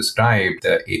Olympus was described,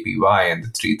 the APY and the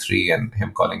 3.3 and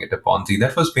him calling it a Ponzi,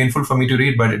 that was painful for me to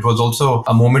read, but it was also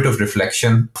a moment of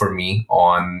reflection for me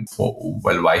on,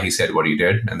 well, why he said what he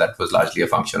did. And that was largely a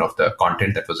function of the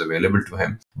content that was available to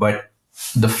him. But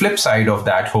the flip side of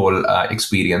that whole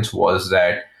experience was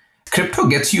that crypto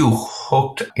gets you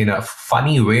hooked in a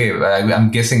funny way. I'm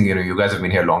guessing, you guys have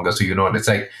been here longer, so it's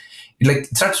like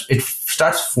it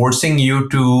starts forcing you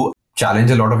to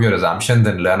challenge a lot of your assumptions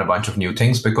and learn a bunch of new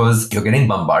things because you're getting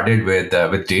bombarded with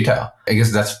data. I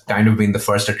guess that's kind of been the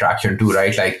first attraction too,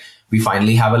 right? Like we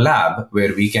finally have a lab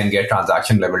where we can get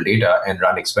transaction level data and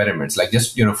run experiments. Like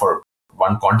just, for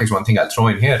one context, one thing I'll throw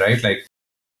in here, right? Like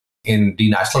in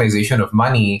Denationalization of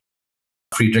Money,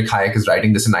 Friedrich Hayek is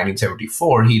writing this in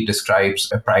 1974. He describes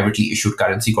a privately issued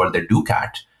currency called the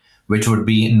ducat, which would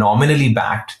be nominally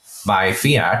backed by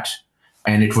fiat,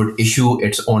 and it would issue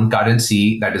its own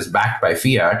currency that is backed by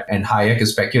fiat. And Hayek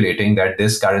is speculating that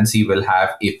this currency will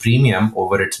have a premium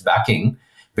over its backing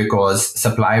because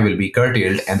supply will be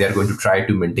curtailed and they're going to try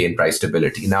to maintain price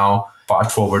stability. Now,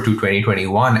 fast forward to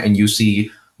 2021, and you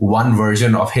see one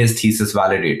version of his thesis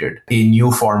validated, a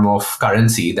new form of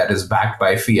currency that is backed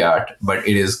by fiat, but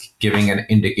it is giving an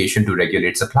indication to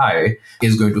regulate supply,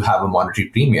 is going to have a monetary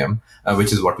premium,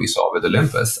 which is what we saw with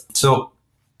Olympus. So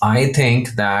I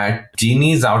think that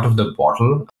genie's out of the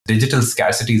bottle. Digital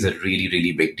scarcity is a really,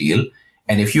 really big deal.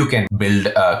 And if you can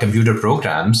build computer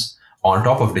programs on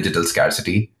top of digital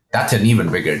scarcity, that's an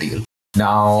even bigger deal.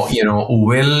 Now,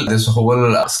 will this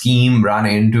whole scheme run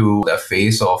into the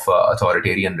face of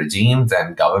authoritarian regimes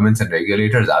and governments and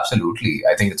regulators? Absolutely.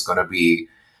 I think it's going to be,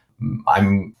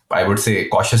 I would say,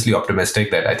 cautiously optimistic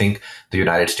that I think the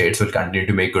United States will continue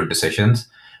to make good decisions.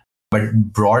 But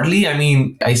broadly, I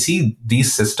mean, I see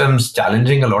these systems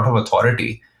challenging a lot of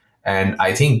authority. And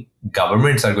I think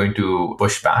governments are going to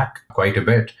push back quite a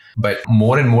bit. But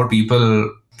more and more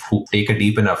people who take a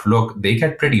deep enough look, they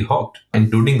get pretty hooked,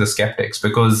 including the skeptics,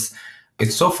 because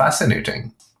it's so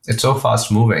fascinating. It's so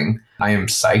fast moving. I am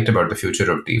psyched about the future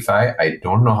of DeFi. I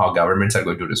don't know how governments are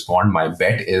going to respond. My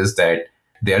bet is that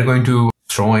they're going to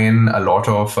throw in a lot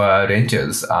of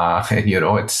wrenches. And,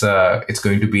 it's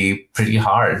going to be pretty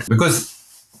hard because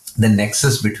the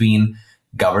nexus between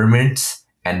governments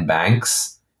and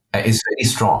banks is very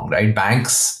strong, right?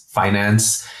 Banks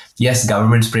finance, yes,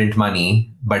 governments print money,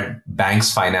 but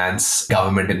banks finance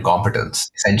government incompetence,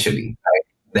 essentially.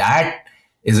 Right? That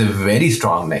is a very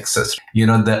strong nexus.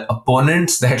 The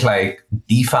opponents that like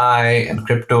DeFi and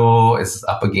crypto is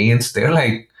up against,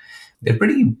 they're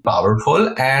pretty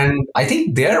powerful. And I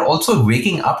think they're also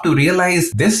waking up to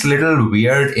realize this little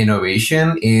weird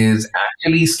innovation is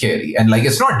actually scary. And like,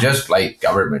 it's not just like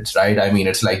governments, right? I mean,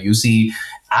 it's like you see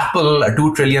Apple, a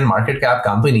 2 trillion market cap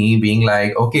company, being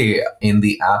like, okay, in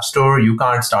the App Store, you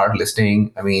can't start listing.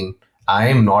 I mean,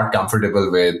 I'm not comfortable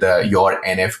with your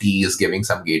NFTs giving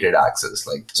some gated access.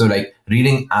 Like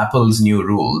reading Apple's new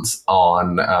rules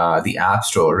on the App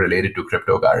Store related to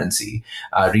cryptocurrency,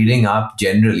 reading up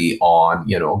generally on,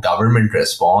 government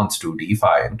response to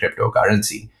DeFi and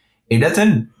cryptocurrency. It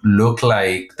doesn't look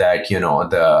like that,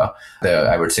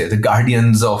 I would say the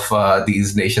guardians of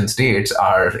these nation states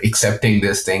are accepting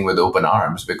this thing with open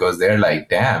arms, because they're like,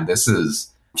 damn, this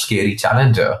is scary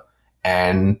challenger.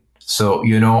 And so,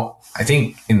 I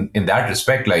think in that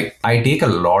respect, like I take a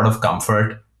lot of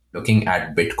comfort looking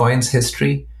at Bitcoin's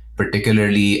history,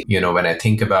 particularly, when I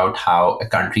think about how a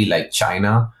country like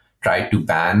China tried to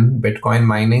ban Bitcoin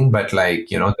mining, but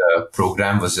the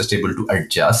program was just able to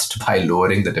adjust by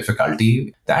lowering the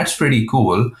difficulty. That's pretty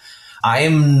cool. I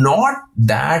am not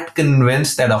that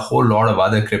convinced that a whole lot of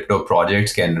other crypto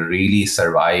projects can really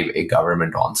survive a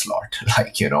government onslaught.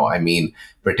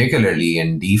 Particularly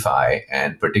in DeFi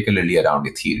and particularly around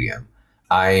Ethereum.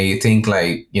 I think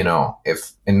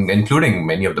if including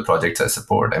many of the projects I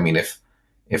support,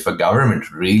 if a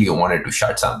government really wanted to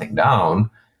shut something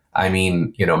down,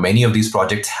 many of these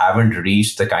projects haven't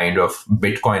reached the kind of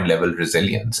Bitcoin level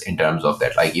resilience in terms of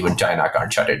that. Like even China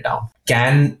can't shut it down.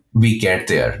 Can we get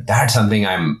there? That's something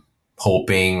I'm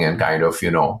hoping and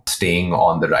staying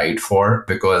on the ride for,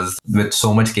 because with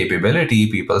so much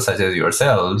capability, people such as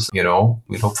yourselves, we'll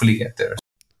hopefully get there.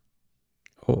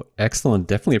 Oh, excellent.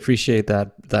 Definitely appreciate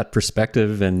that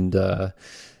perspective and,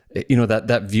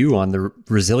 that view on the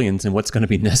resilience and what's going to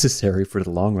be necessary for the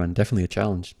long run. Definitely a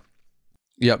challenge.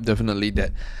 Yep, definitely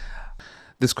that.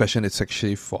 This question is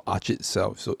actually for Arch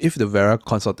itself. So if the Vera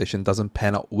consultation doesn't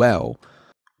pan out well,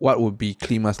 what would be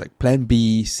Klima's plan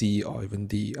B, C, or even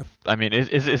D? I mean,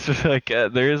 it's just like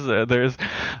there is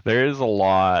a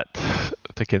lot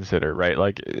to consider, right?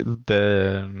 Like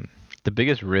the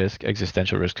biggest risk,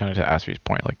 existential risk, kind of to Asfi's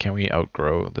point, like can we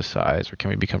outgrow the size, or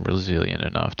can we become resilient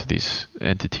enough to these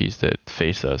entities that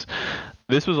face us?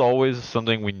 This was always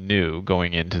something we knew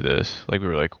going into this. Like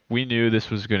we knew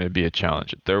this was going to be a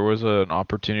challenge. There was an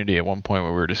opportunity at one point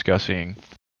where we were discussing,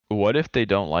 what if they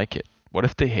don't like it? What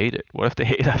if they hate it? What if they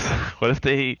hate us? What if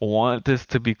they want this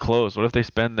to be closed? What if they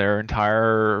spend their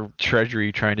entire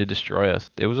treasury trying to destroy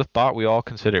us? It was a thought we all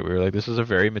considered. We were like, this is a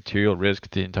very material risk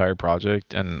to the entire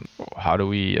project, and how do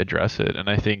we address it? And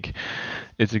I think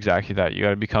it's exactly that. You got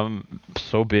to become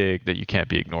so big that you can't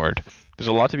be ignored. There's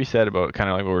a lot to be said about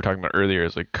kind of like what we were talking about earlier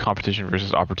is like competition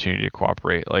versus opportunity to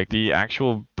cooperate. Like the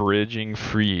actual bridging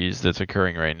freeze that's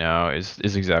occurring right now is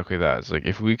exactly that. It's like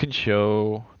if we can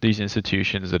show these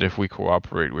institutions that if we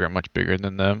cooperate, we are much bigger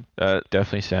than them, that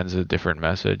definitely sends a different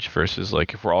message versus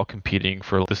like if we're all competing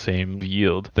for the same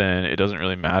yield, then it doesn't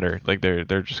really matter. Like they're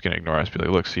just going to ignore us, be like,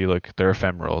 look, see, look, they're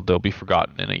ephemeral. They'll be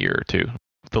forgotten in a year or two.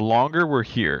 The longer we're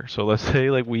here, so let's say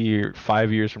like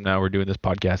 5 years from now, we're doing this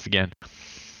podcast again.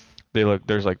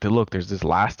 There's this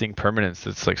lasting permanence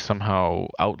that's like somehow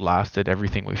outlasted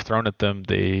everything we've thrown at them.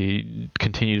 They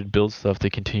continue to build stuff, they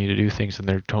continue to do things, and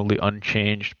they're totally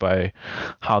unchanged by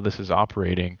how this is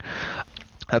operating.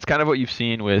 That's kind of what you've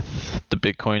seen with the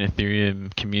Bitcoin,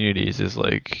 Ethereum communities is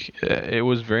like it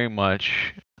was very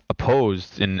much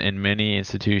opposed in many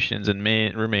institutions and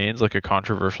remains like a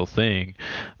controversial thing,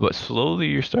 but slowly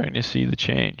you're starting to see the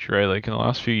change, right? Like in the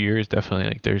last few years, definitely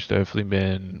like there's definitely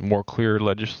been more clear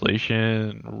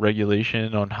legislation,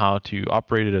 regulation on how to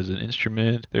operate it as an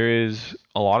instrument. There is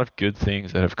a lot of good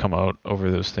things that have come out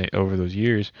over those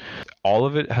years. All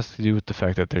of it has to do with the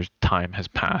fact that there's time has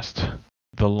passed.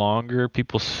 The longer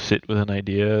people sit with an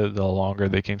idea, the longer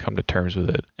they can come to terms with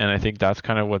it. And I think that's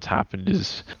kind of what's happened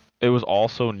is it was all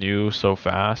so new so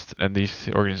fast, and these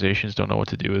organizations don't know what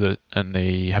to do with it, and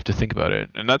they have to think about it,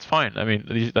 and that's fine. I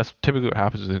mean, that's typically what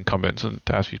happens with incumbents. And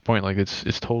to Asfi's point, like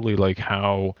it's totally like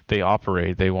how they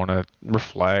operate. They want to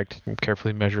reflect,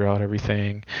 carefully measure out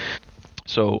everything.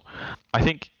 So I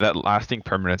think that lasting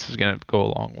permanence is going to go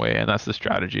a long way, and that's the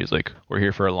strategy. Is like we're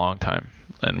here for a long time,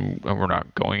 and we're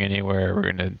not going anywhere. We're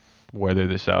going to weather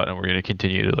this out, and we're going to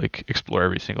continue to like explore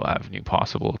every single avenue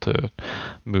possible to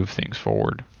move things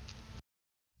forward.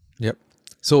 Yep.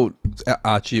 So,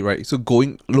 Archie, right? So,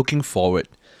 looking forward,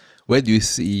 where do you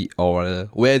see or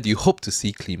where do you hope to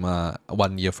see Klima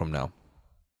 1 year from now?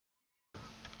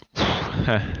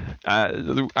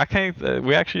 I can't.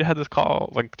 We actually had this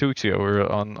call like 2 weeks ago. We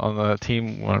were on the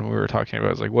team when we were talking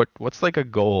about. It's like what's like a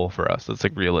goal for us that's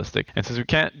like realistic. And since we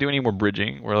can't do any more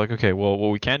bridging, we're like, okay, well,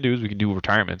 what we can do is we can do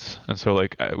retirements. And so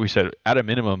like we said, at a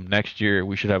minimum, next year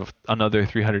we should have another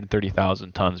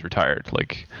 330,000 tons retired.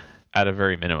 Like at a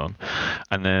very minimum,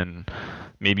 and then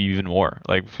maybe even more.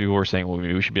 Like people were saying, well,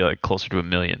 maybe we should be like closer to 1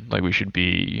 million. Like we should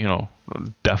be,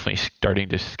 definitely starting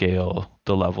to scale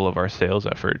the level of our sales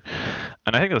effort.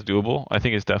 And I think that's doable. I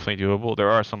think it's definitely doable.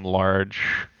 There are some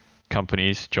large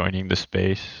companies joining the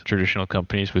space, traditional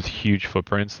companies with huge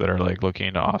footprints that are like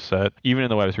looking to offset. Even in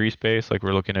the Web3 space, like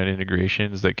we're looking at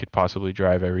integrations that could possibly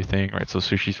drive everything, right? So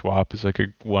Sushi Swap is like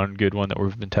one good one that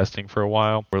we've been testing for a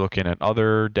while. We're looking at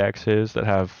other DEXs that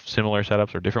have similar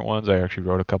setups or different ones. I actually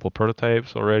wrote a couple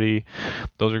prototypes already.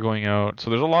 Those are going out. So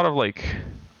there's a lot of like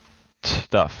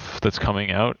stuff that's coming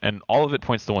out, and all of it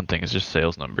points to one thing: it's just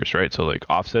sales numbers, right? So like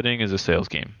offsetting is a sales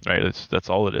game, right? That's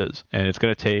all it is, and it's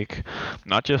going to take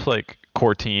not just like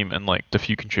core team and like the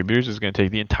few contributors. It's going to take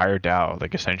the entire DAO,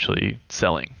 like essentially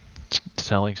selling.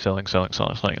 Like,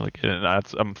 and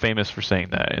that's, I'm famous for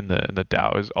saying that in the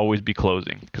DAO is always be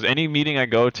closing, because any meeting I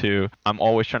go to, I'm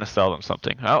always trying to sell them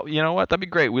something. Oh, you know what? That'd be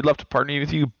great. We'd love to partner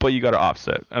with you, but you got to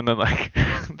offset. And then like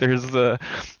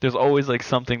there's always like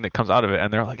something that comes out of it,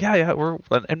 and they're like, yeah,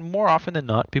 and more often than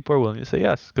not, people are willing to say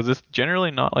yes, because it's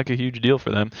generally not like a huge deal for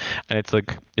them, and it's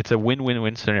like it's a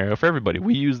win-win-win scenario for everybody.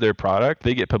 We use their product,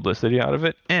 they get publicity out of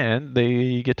it, and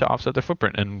they get to offset their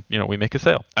footprint, and we make a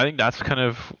sale. I think that's kind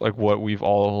of like what we've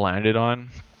all landed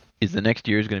on, is the next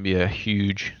year is going to be a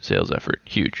huge sales effort,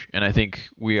 huge. And I think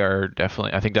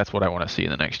I think that's what I want to see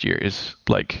in the next year, is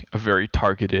like a very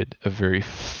targeted, a very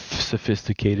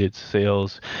sophisticated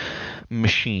sales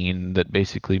machine that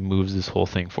basically moves this whole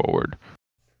thing forward.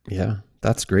 Yeah,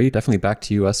 that's great. Definitely back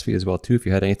to you, Asfi, as well, too, if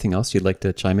you had anything else you'd like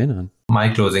to chime in on. My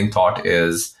closing thought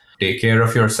is take care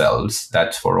of yourselves.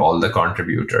 That's for all the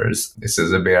contributors. This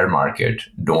is a bear market.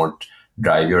 Don't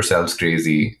drive yourselves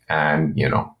crazy, and,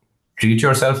 treat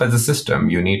yourself as a system.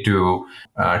 You need to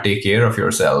take care of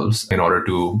yourselves in order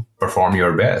to perform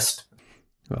your best.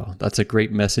 Well, that's a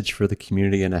great message for the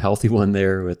community, and a healthy one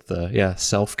there with,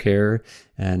 self-care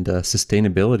and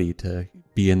sustainability to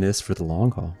be in this for the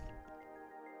long haul.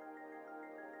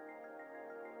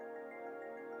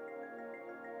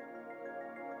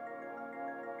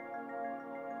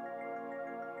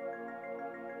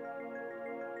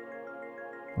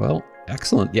 Well,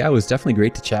 excellent. Yeah, it was definitely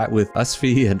great to chat with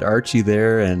Asfi and Archie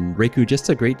there, and Reiku. Just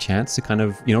a great chance to kind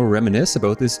of, reminisce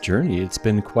about this journey. It's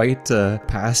been quite a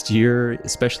past year,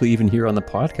 especially even here on the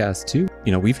podcast too.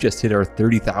 We've just hit our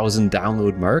 30,000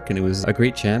 download mark, and it was a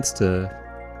great chance to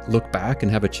look back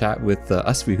and have a chat with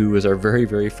Asfi, who was our very,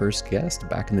 very first guest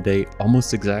back in the day,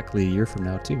 almost exactly a year from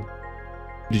now too.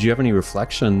 Did you have any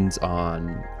reflections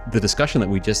on the discussion that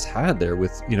we just had there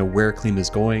with, where Klima is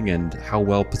going and how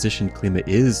well positioned Klima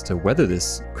is to weather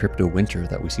this crypto winter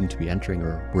that we seem to be entering,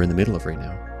 or we're in the middle of right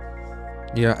now?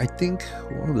 Yeah, I think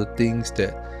one of the things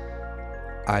that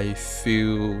I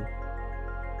feel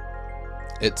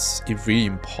it's really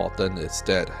important is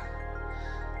that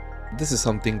this is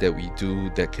something that we do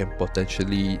that can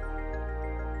potentially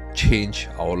change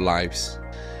our lives.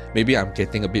 Maybe I'm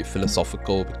getting a bit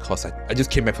philosophical because I just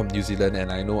came back from New Zealand,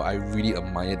 and I know I really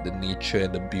admired the nature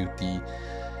and the beauty.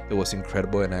 It was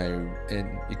incredible, and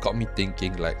it got me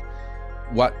thinking, like,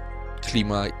 what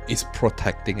Klima is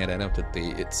protecting at the end of the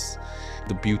day. It's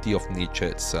the beauty of nature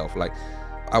itself. Like,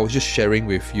 I was just sharing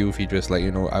with you, Phoedrus, like,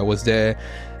 I was there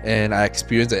and I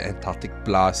experienced an Antarctic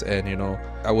blast, and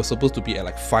I was supposed to be at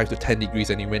like 5 to 10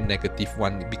 degrees and it went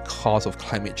 -1 because of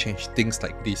climate change. Things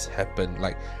like this happen.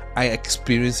 Like, I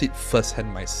experienced it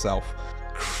firsthand myself.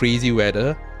 Crazy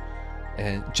weather,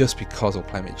 and just because of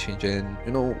climate change. And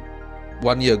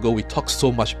 1 year ago we talked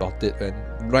so much about it, and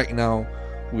right now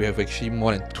we have actually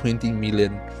more than 20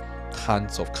 million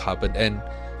tons of carbon.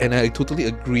 And I totally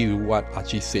agree with what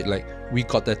Archie said. Like, we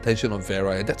got the attention of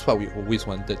Vera, and that's what we always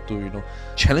wanted to,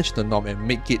 challenge the norm and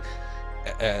make it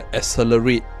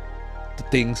accelerate the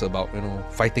things about,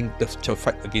 fighting the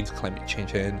fight against climate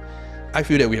change. And I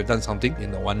feel that we have done something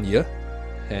in the 1 year,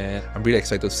 and I'm really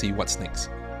excited to see what's next.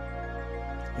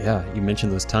 Yeah, you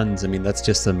mentioned those tons. I mean, that's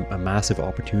just a massive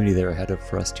opportunity there ahead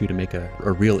for us too, to make a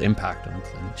real impact on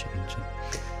climate change.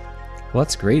 Well,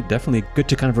 that's great. Definitely good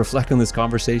to kind of reflect on this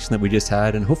conversation that we just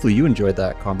had, and hopefully you enjoyed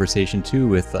that conversation too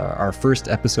with our first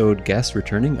episode guests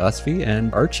returning, Asfi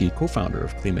and Archie, co-founder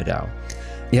of KlimaDAO.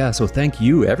 Yeah, so thank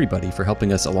you everybody for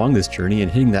helping us along this journey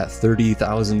and hitting that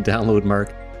 30,000 download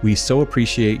mark. We so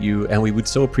appreciate you, and we would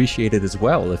so appreciate it as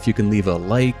well if you can leave a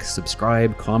like,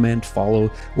 subscribe, comment, follow,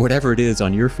 whatever it is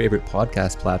on your favorite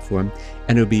podcast platform.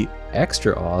 And it would be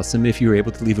extra awesome if you were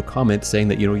able to leave a comment saying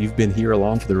that, you've been here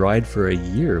along for the ride for a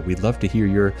year. We'd love to hear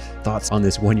your thoughts on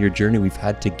this 1 year journey we've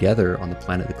had together on the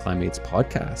Planet the Climates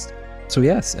podcast. So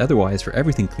yes, otherwise, for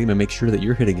everything Klima, make sure that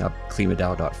you're hitting up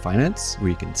klimadao.finance, where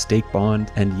you can stake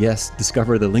bond, and yes,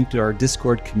 discover the link to our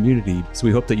Discord community. So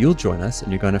we hope that you'll join us,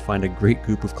 and you're going to find a great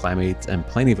group of Climates and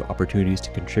plenty of opportunities to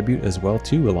contribute as well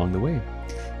too along the way.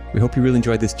 We hope you really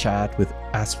enjoyed this chat with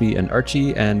Asfi and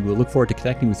Archie, and we'll look forward to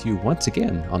connecting with you once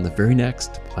again on the very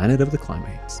next Planet of the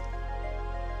Climates.